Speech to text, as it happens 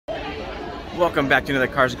Welcome back to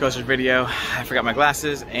another Cars and Coasters video. I forgot my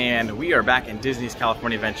glasses and we are back in Disney's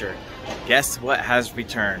California Adventure. Guess what has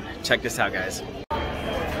returned? Check this out, guys.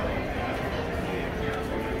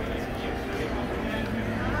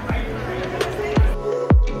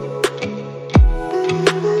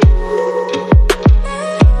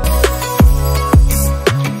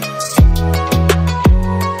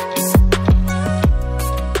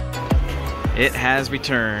 It has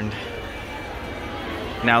returned.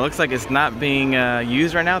 Now it looks like it's not being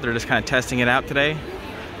used right now. They're just kind of testing it out today.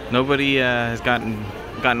 Nobody has gotten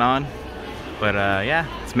on, but yeah,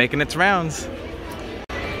 it's making its rounds.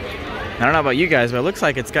 I don't know about you guys, but it looks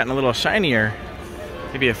like it's gotten a little shinier.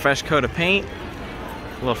 Maybe a fresh coat of paint,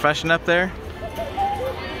 a little freshen up there.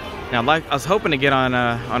 Now, I was hoping to get on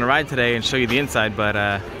a ride today and show you the inside, but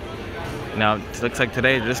no, it looks like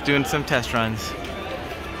today they're just doing some test runs.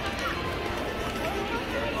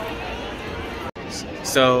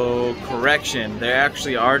 So, correction, they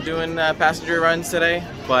actually are doing passenger runs today,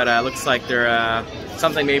 but looks like they're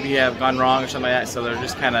something maybe have gone wrong or something like that, so they're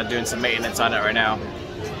just kind of doing some maintenance on it right now.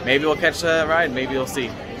 Maybe we'll catch a ride, maybe we'll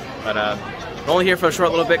see. But we're only here for a short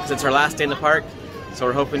little bit because it's our last day in the park, so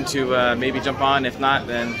we're hoping to maybe jump on. If not,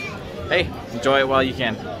 then hey, enjoy it while you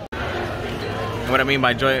can. And what I mean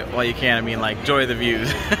by enjoy it while you can, I mean like enjoy the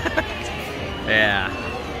views. Yeah,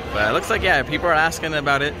 but it looks like, yeah, people are asking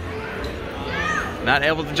about it. Not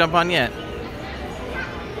able to jump on yet.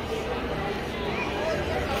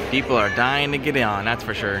 People are dying to get on, that's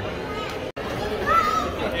for sure.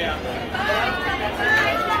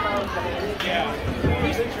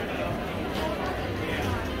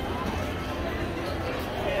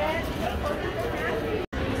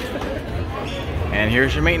 And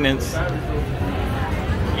here's your maintenance.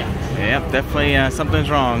 Yep, definitely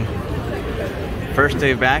something's wrong. First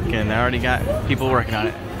day back and I already got people working on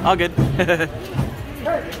it. All good.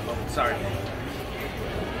 Sorry.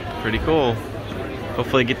 Pretty cool.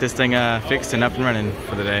 Hopefully get this thing fixed and up and running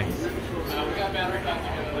for the day.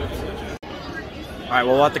 Alright,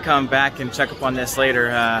 well, we'll have to come back and check up on this later.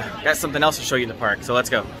 Got something else to show you in the park, so let's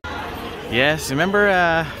go. Yes, remember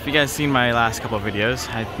if you guys seen my last couple of videos,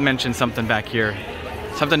 I mentioned something back here.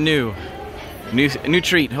 Something new. A new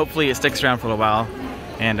treat. Hopefully it sticks around for a little while.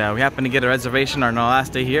 And we happened to get a reservation on our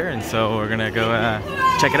last day here, and so we're gonna go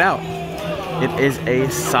check it out. It is a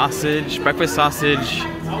breakfast sausage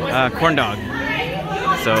corn dog.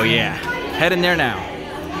 So yeah, head in there now.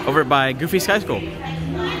 Over by Goofy Sky School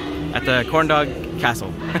at the Corn Dog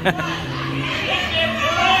Castle.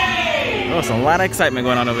 Oh, it's a lot of excitement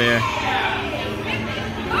going on over here.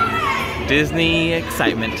 Disney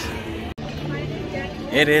excitement.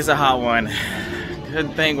 It is a hot one.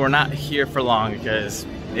 Good thing we're not here for long because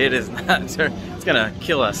it is not, it's gonna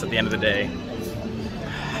kill us at the end of the day.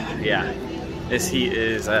 Yeah, this heat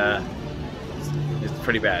is it's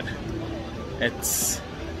pretty bad. It's,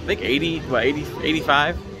 I think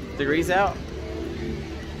 85 degrees out.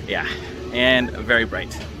 Yeah, and very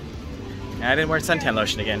bright. And I didn't wear suntan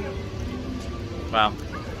lotion again. Wow.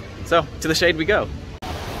 So, to the shade we go.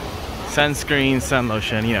 Sunscreen, sun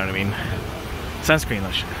lotion, you know what I mean. Sunscreen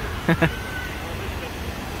lotion.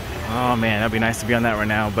 Oh man, that'd be nice to be on that right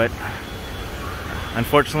now, but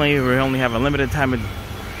unfortunately we only have a limited time in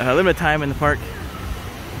the park,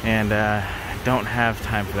 and don't have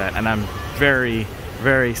time for that. And I'm very,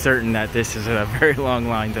 very certain that this is a very long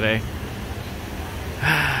line today.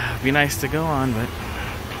 It'd be nice to go on, but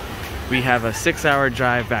we have a 6-hour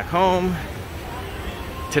drive back home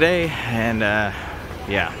today, and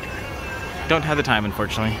yeah, don't have the time,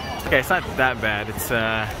 unfortunately. Okay, it's not that bad. It's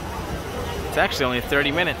actually only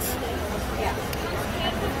 30 minutes.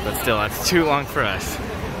 But still, that's too long for us.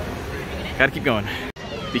 Gotta keep going.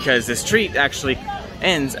 Because this treat actually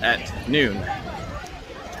ends at noon.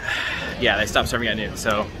 Yeah, they stop serving at noon.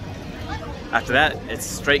 So after that, it's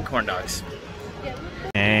straight corn dogs.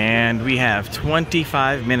 And we have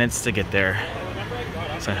 25 minutes to get there.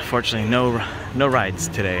 So unfortunately, no rides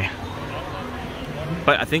today.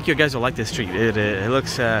 But I think you guys will like this treat. It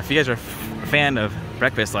looks, if you guys are a fan of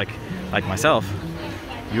breakfast like myself,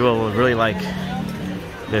 you will really like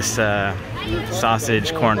this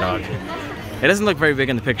sausage corn dog. It doesn't look very big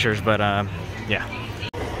in the pictures, but yeah.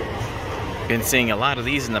 Been seeing a lot of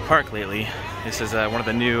these in the park lately. This is one of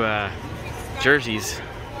the new jerseys,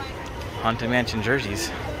 Haunted Mansion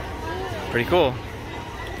jerseys. Pretty cool.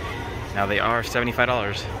 Now they are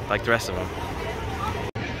 $75, like the rest of them.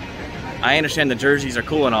 I understand the jerseys are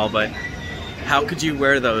cool and all, but how could you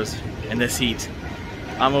wear those in this heat?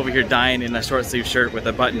 I'm over here dying in a short sleeve shirt with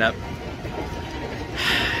a button up.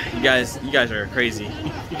 You guys are crazy.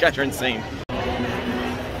 You guys are insane.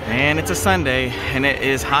 And it's a Sunday, and it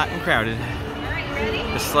is hot and crowded.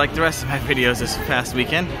 just like the rest of my videos this past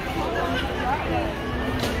weekend.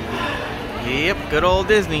 Yep, good old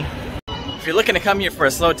Disney. If you're looking to come here for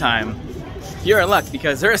a slow time, you're in luck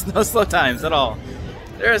because there is no slow times at all.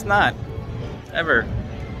 There is not. Ever.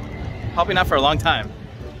 Probably not for a long time.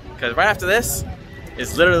 Because right after this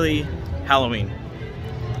is literally Halloween.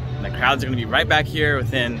 And the crowds are going to be right back here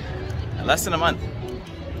within less than a month.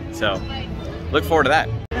 So, look forward to that.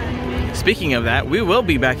 Speaking of that, we will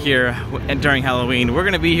be back here during Halloween. We're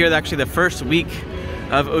going to be here actually the first week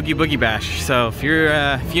of Oogie Boogie Bash. So if you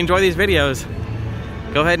enjoy these videos,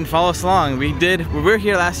 go ahead and follow us along. We were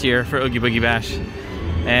here last year for Oogie Boogie Bash,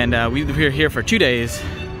 and we were here for 2 days.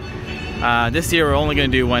 This year we're only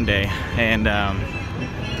going to do 1 day, and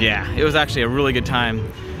yeah, it was actually a really good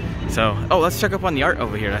time. So, oh, let's check up on the art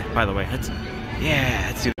over here, by the way. Let's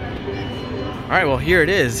do that. All right, well, here it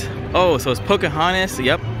is. Oh, so it's Pocahontas,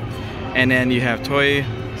 yep. And then you have Toy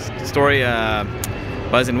Story,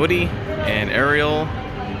 Buzz and Woody, and Ariel,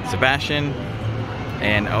 Sebastian,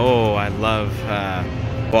 and oh, I love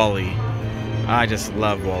Wally. I just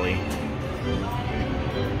love Wally.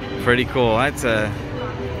 Pretty cool. That's a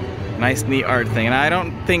nice, neat art thing. And I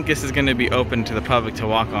don't think this is going to be open to the public to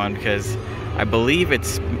walk on because I believe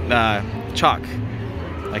it's chalk,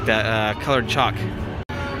 like that colored chalk.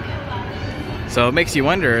 So it makes you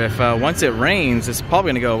wonder if once it rains, it's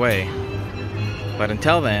probably going to go away. But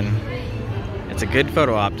until then, it's a good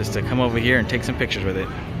photo op just to come over here and take some pictures with it.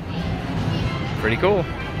 Pretty cool.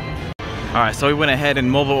 Alright, so we went ahead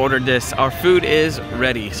and mobile ordered this. Our food is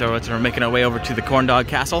ready, so we're making our way over to the Corn Dog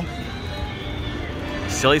Castle.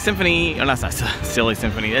 Silly Symphony, oh, no, it's not Silly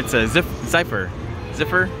Symphony, it's a Zephyr.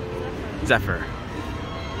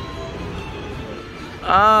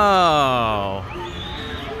 Oh,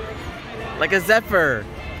 like a Zephyr,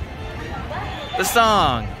 the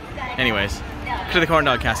song. Anyways, to the Corn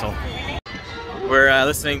Dog Castle. We're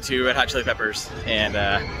listening to Red Hot Chili Peppers, and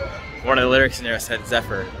one of the lyrics in there said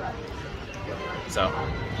Zephyr. So,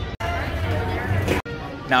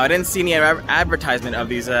 now I didn't see any advertisement of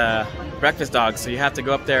these breakfast dogs, so you have to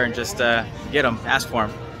go up there and just get them, ask for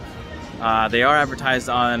them. They are advertised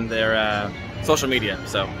on their social media,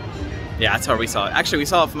 so yeah, that's how we saw it. Actually, we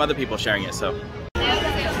saw it from other people sharing it, so.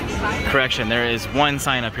 Correction, there is one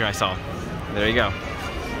sign up here I saw. There you go.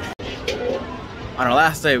 On our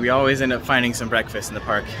last day, we always end up finding some breakfast in the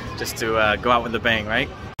park, just to go out with a bang, right?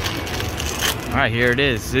 Alright, here it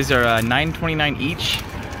is. These are $9.29 each.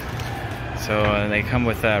 So they come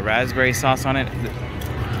with raspberry sauce on it.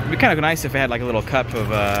 It'd be kind of nice if it had like a little cup of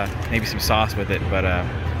maybe some sauce with it, but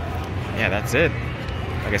yeah, that's it.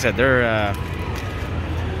 Like I said, they're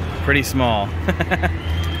pretty small.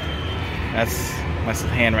 That's my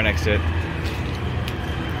hand right next to it.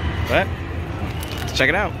 But let's check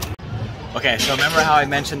it out. Okay, so remember how I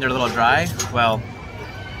mentioned they're a little dry? Well,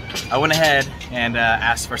 I went ahead and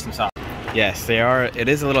asked for some sauce. Yes, they are. It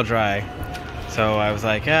is a little dry. So I was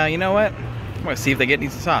like, you know what? I'm gonna see if they get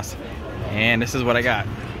some sauce. And this is what I got.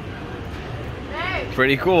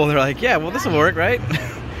 Pretty cool. They're like, yeah, well, this will work, right?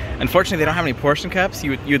 Unfortunately, they don't have any portion cups.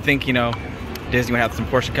 You'd think, you know, Disney would have some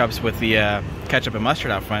portion cups with the ketchup and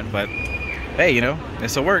mustard out front, but hey, you know,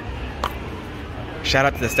 this will work. Shout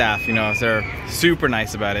out to the staff, you know, they're super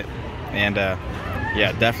nice about it. And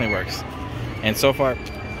yeah, it definitely works. And so far,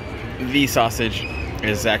 the sausage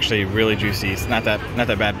is actually really juicy. It's not that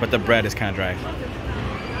bad, but the bread is kind of dry.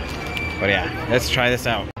 But yeah, let's try this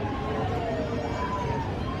out.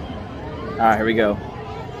 Alright, here we go.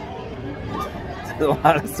 A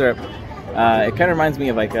lot of syrup. It kind of reminds me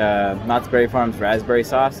of like Knott's Berry Farm's raspberry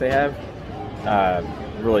sauce they have.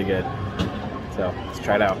 Really good. So let's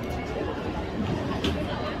try it out.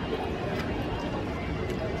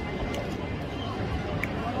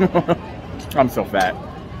 I'm so fat.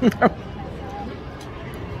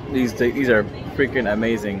 These are freaking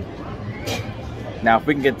amazing. Now, if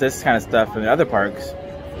we can get this kind of stuff in the other parks,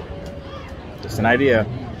 just an idea.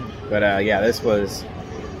 But yeah, this was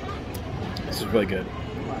really good.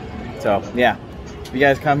 So yeah, if you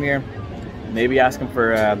guys come here, maybe ask them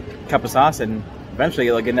for a cup of sauce, and eventually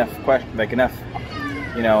you'll get enough,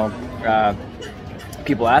 you know,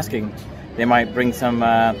 people asking, they might bring some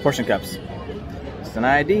portion cups. Just an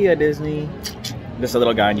idea, Disney. Just a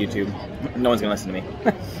little guy on YouTube. No one's gonna listen to me.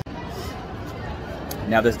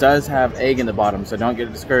 Now this does have egg in the bottom, so don't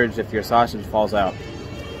get discouraged if your sausage falls out,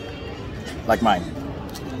 like mine.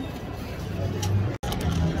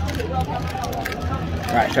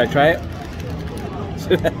 Alright, should I try it?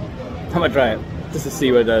 I'm gonna try it, just to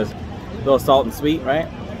see what it does. A little salt and sweet, right?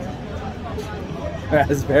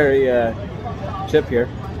 Raspberry chip here.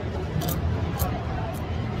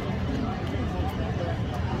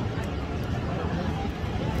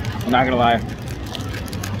 I'm not gonna lie.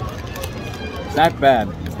 It's not bad.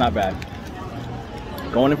 It's not bad.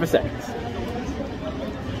 Going in for seconds.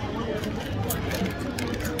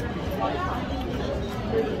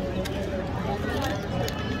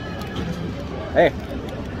 Hey,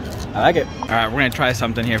 I like it. All right, we're gonna try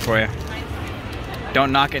something here for you.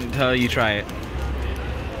 Don't knock it until you try it.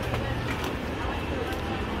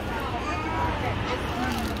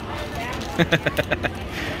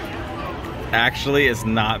 Actually, it's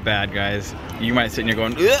not bad, guys. You might sit in here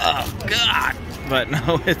going, ugh, God. But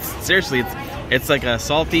no, it's seriously, it's like a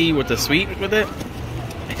salty with a sweet with it.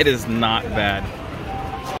 It is not bad.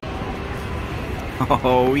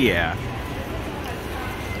 Oh yeah.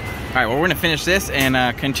 All right, well, we're gonna finish this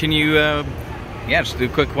and continue, yeah, just do a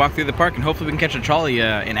quick walk through the park and hopefully we can catch a trolley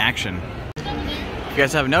in action. If you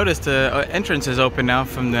guys haven't noticed, the entrance is open now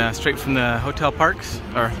from straight from the hotel parks,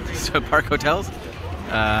 or park hotels,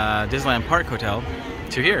 Disneyland Park Hotel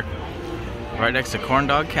to here, right next to Corn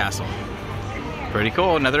Dog Castle. Pretty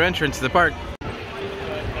cool, another entrance to the park.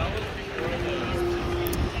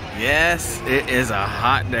 Yes, it is a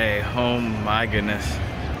hot day, oh my goodness.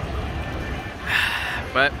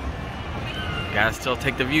 But, gotta still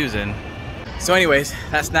take the views in. So anyways,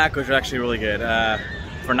 that snack was actually really good.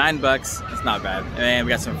 For $9, it's not bad. And we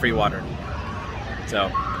got some free water. So,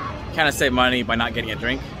 kind of save money by not getting a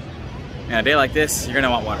drink. And a day like this, you're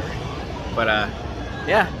gonna want water. But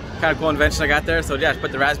yeah, kind of cool invention I got there. So yeah, just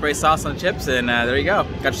put the raspberry sauce on the chips and there you go.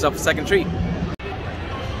 Got yourself a second treat.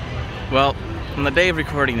 Well, on the day of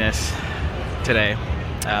recording this today,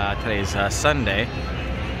 today's Sunday,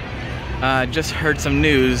 just heard some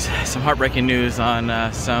news, some heartbreaking news on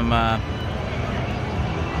Knott's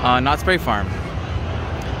Berry Farm.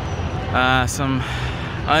 Some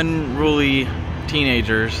unruly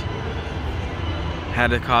teenagers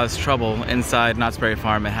had to cause trouble inside Knott's Berry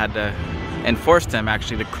Farm and had to enforce them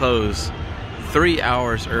actually to close 3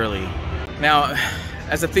 hours early. Now,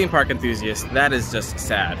 as a theme park enthusiast, that is just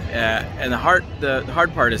sad. And the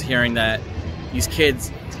hard part is hearing that these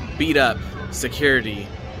kids beat up security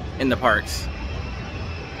in the parks.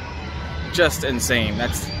 Just insane.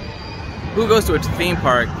 That's who goes to a theme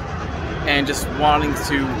park and just wanting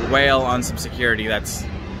to wail on some security that's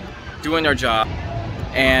doing their job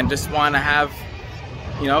and just want to have,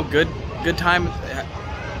 you know, good time.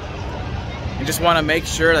 You just want to make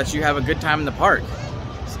sure that you have a good time in the park.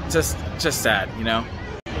 It's just sad, you know.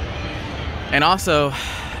 And also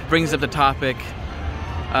brings up the topic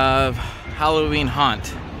of Halloween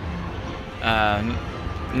Haunt,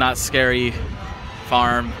 Not Scary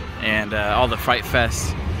Farm, and all the Fright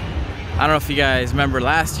Fest. I don't know if you guys remember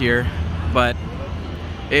last year, but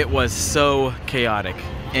it was so chaotic,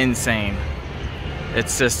 insane.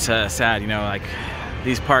 It's just sad, you know, like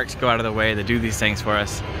these parks go out of the way to do these things for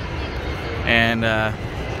us. And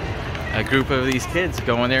a group of these kids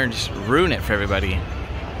go in there and just ruin it for everybody.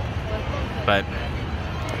 But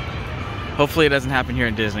hopefully it doesn't happen here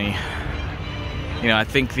at Disney. You know, I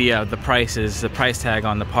think the price tag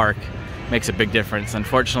on the park makes a big difference.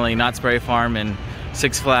 Unfortunately, Knott's Berry Farm and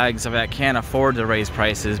Six Flags can't afford to raise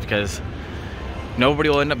prices because nobody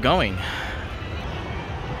will end up going.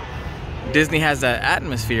 Disney has that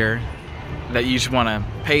atmosphere that you just want to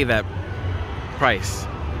pay that price.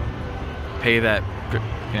 Pay that,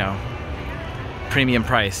 you know, premium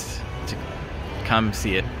price to come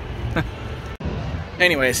see it.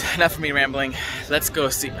 Anyways, enough of me rambling. Let's go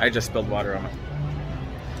see. I just spilled water on it.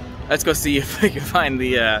 Let's go see if we can find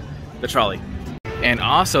the trolley. And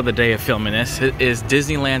also the day of filming this is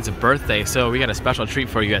Disneyland's birthday, so we got a special treat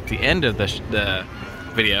for you at the end of the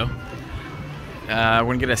video. We're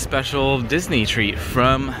gonna get a special Disney treat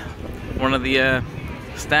from one of the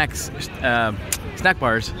snack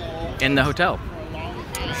bars in the hotel.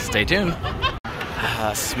 Stay tuned.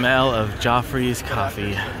 Smell of Joffrey's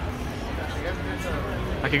coffee.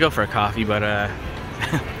 I could go for a coffee, but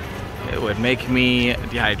it would make me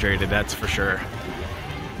dehydrated, that's for sure.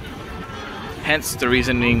 Hence the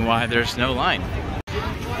reasoning why there's no line.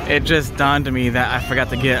 It just dawned on me that I forgot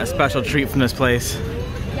to get a special treat from this place.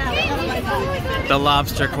 The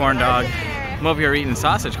lobster corn dog. I'm over here eating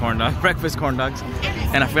sausage corn dog, breakfast corn dogs,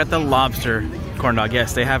 and I forgot the lobster corn dog.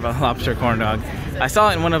 Yes, they have a lobster corn dog. I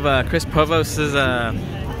saw it in one of Chris Povos's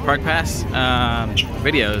Park Pass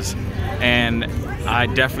videos, and I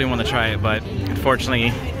definitely want to try it, but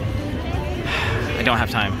unfortunately, I don't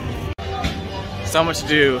have time. So much to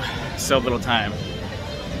do, so little time.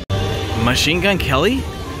 Machine Gun Kelly?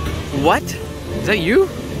 What? Is that you?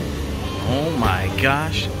 Oh my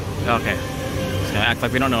gosh. Okay, just gonna act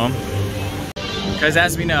like we don't know him. Because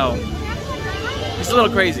as we know, he's a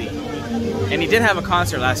little crazy. And he did have a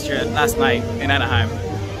concert last night in Anaheim.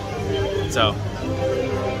 So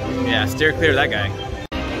yeah, steer clear of that guy.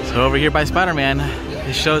 So over here by Spider-Man,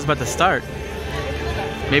 his show's about to start.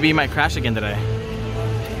 Maybe he might crash again today.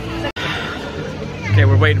 Okay,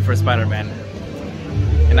 we're waiting for Spider-Man.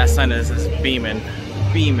 And that sun is beaming,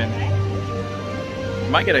 beaming.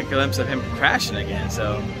 Might get a glimpse of him crashing again,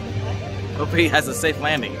 so hopefully he has a safe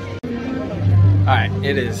landing. Alright,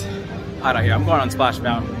 it is hot out here. I'm going on Splash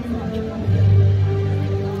Mountain.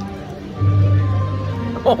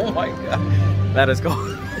 Oh my god, that is cold.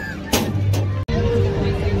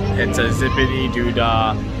 It's a zippity doo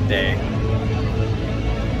dah day.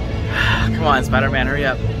 Come on, Spider-Man, hurry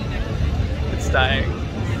up. It's dying.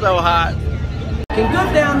 It's so hot. Looking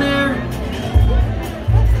good down there.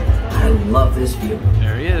 I love this view.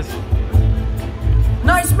 There he is.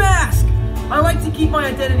 Nice mask! I like to keep my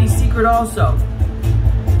identity secret also.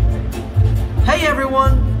 Hey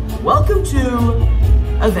everyone, welcome to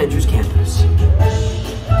Avengers Campus.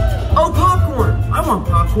 Oh, popcorn! I want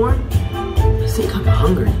popcorn. I think I'm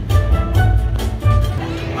hungry.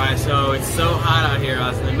 Alright, so it's so hot out here. I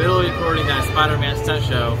was in the middle of recording that Spider-Man stunt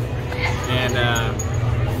show, and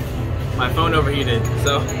my phone overheated.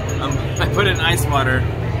 So I put it in ice water.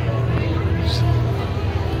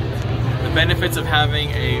 The benefits of having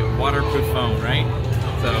a waterproof phone, right?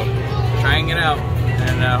 So trying it out,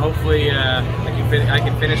 and hopefully I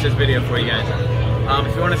can finish this video for you guys.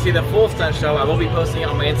 If you want to see the full stunt show, I will be posting it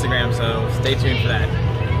on my Instagram, so stay tuned for that.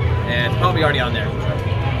 And it's probably already on there.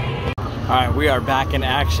 Alright, we are back in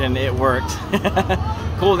action. It worked.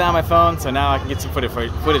 Cooled down my phone, so now I can get some footage for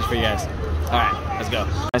you guys. Alright, let's go.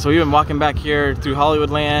 So we've been walking back here through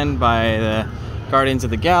Hollywoodland by the Guardians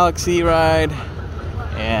of the Galaxy ride,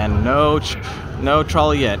 and no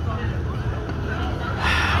trolley yet.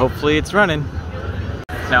 Hopefully it's running.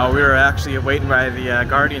 Now we were actually waiting by the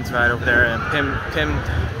Guardians ride over there in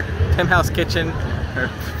Pim House Kitchen, or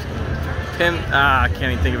I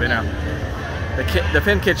can't even think of it now. The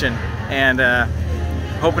Pim Kitchen, and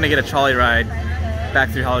hoping to get a trolley ride back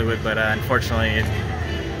through Hollywood, but unfortunately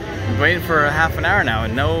I'm waiting for a half an hour now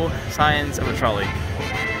and no signs of a trolley.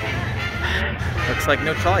 Looks like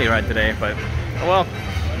no trolley ride today, but oh well.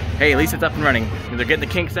 Hey, at least it's up and running. They're getting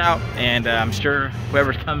the kinks out, and I'm sure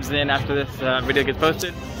whoever comes in after this video gets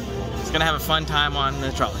posted is gonna have a fun time on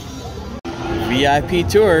the trolley. VIP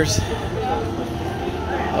tours.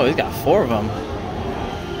 Oh, he's got 4 of them.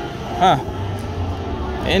 Huh.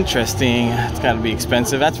 Interesting. It's gotta be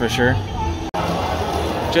expensive, that's for sure.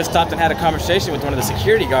 Just stopped and had a conversation with one of the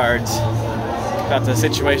security guards about the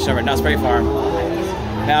situation over at Knott's Berry Farm.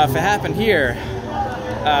 Now, if it happened here,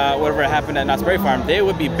 whatever happened at Knott's Berry Farm, they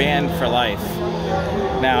would be banned for life.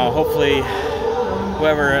 Now, hopefully,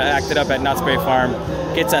 whoever acted up at Knott's Berry Farm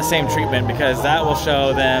gets that same treatment, because that will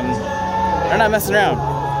show them they're not messing around.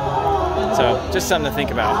 So, just something to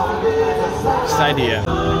think about. Just an idea.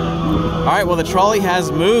 Alright, well, the trolley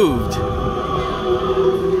has moved.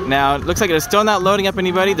 Now, it looks like it's still not loading up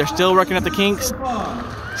anybody. They're still working at the kinks.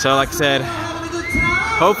 So, like I said,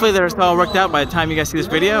 hopefully they're all worked out by the time you guys see this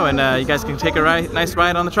video, and you guys can take a nice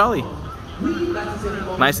ride on the trolley.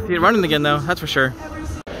 Nice to see it running again, though, that's for sure.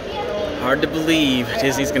 Hard to believe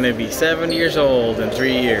Disney's gonna be 7 years old in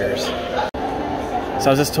 3 years. So I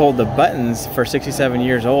was just told the buttons for 67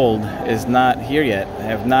 years old is not here yet. They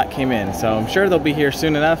have not came in. So I'm sure they'll be here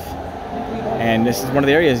soon enough. And this is one of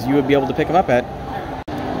the areas you would be able to pick them up at.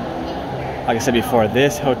 Like I said before,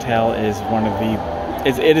 this hotel is one of the,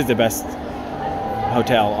 it is the best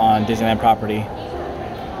hotel on Disneyland property.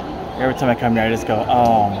 Every time I come here, I just go,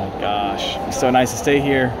 oh my gosh. It's so nice to stay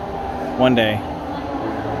here one day.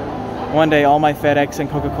 One day, all my FedEx and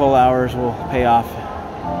Coca-Cola hours will pay off,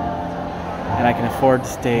 and I can afford to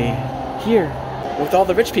stay here with all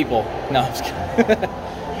the rich people. No, I'm just kidding.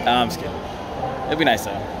 No, I'm just kidding. It'll be nice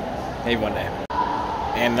though. Maybe one day.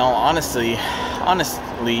 And in all honestly,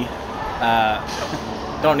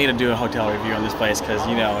 don't need to do a hotel review on this place, because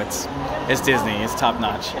you know it's Disney. It's top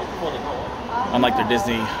notch. Unlike their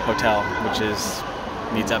Disney hotel, which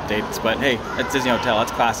needs updates. But hey, that's Disney hotel.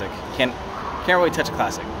 That's classic. Can't really touch a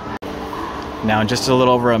classic. Now, in just a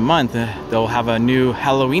little over a month, they'll have a new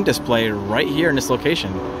Halloween display right here in this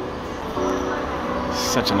location.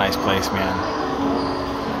 Such a nice place, man.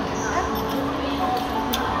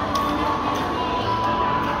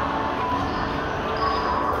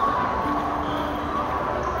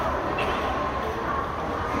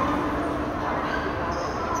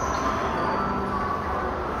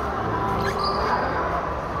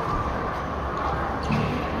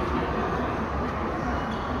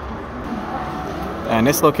 And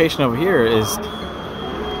this location over here is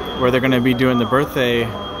where they're going to be doing the birthday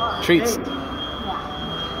treats.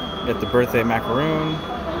 Got the birthday macaroon.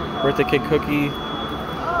 birthday cake cookie,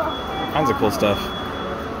 tons of cool stuff.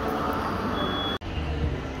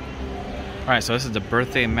 Alright, so this is the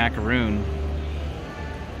birthday macaroon.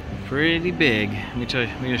 Pretty big. Let me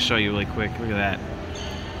just show you really quick. Look at that.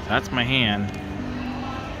 So that's my hand.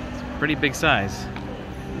 It's a pretty big size.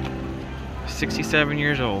 67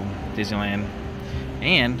 years old, Disneyland.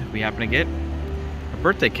 And we happen to get a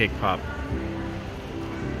birthday cake pop.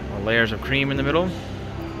 Layers of cream in the middle.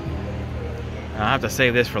 I'll have to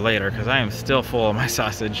save this for later because I am still full of my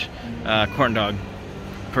sausage corn dog.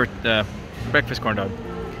 Breakfast corn dog.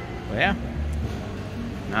 But yeah,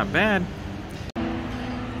 not bad.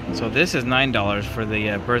 So this is $9 for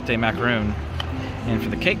the birthday macaroon. And for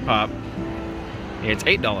the cake pop, it's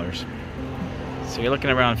 $8. So you're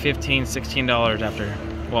looking around $15, $16 after,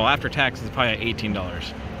 well, after tax, it's probably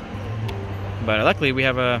 $18. But luckily we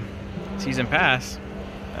have a season pass,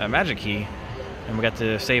 a magic key, and we got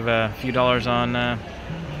to save a few dollars on the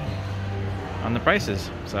prices.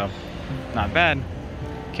 So not bad.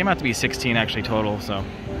 Came out to be 16 actually total. So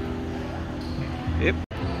yep.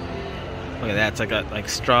 Look at that. It's like a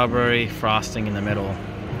strawberry frosting in the middle.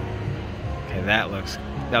 Okay, that looks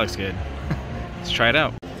good. Let's try it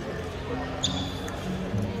out.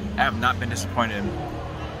 I have not been disappointed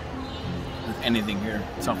with anything here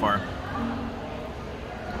so far.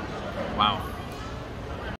 Wow.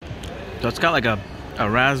 So it's got like a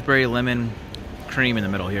raspberry lemon cream in the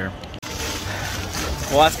middle here.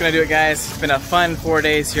 Well, that's gonna do it, guys. It's been a fun 4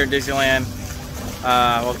 days here at Disneyland.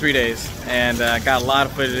 Well, 3 days, and got a lot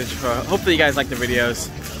of footage. Hopefully you guys like the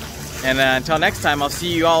videos. And until next time, I'll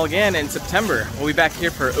see you all again in September. We'll be back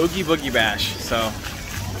here for Oogie Boogie Bash. So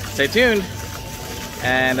stay tuned,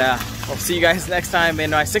 and I'll see you guys next time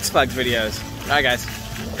in my Six Flags videos. All right, guys,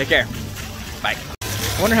 take care. Bye.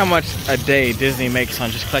 I wonder how much a day Disney makes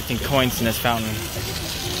on just collecting coins in this fountain.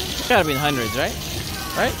 It's gotta be in hundreds, right?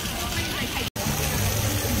 Right?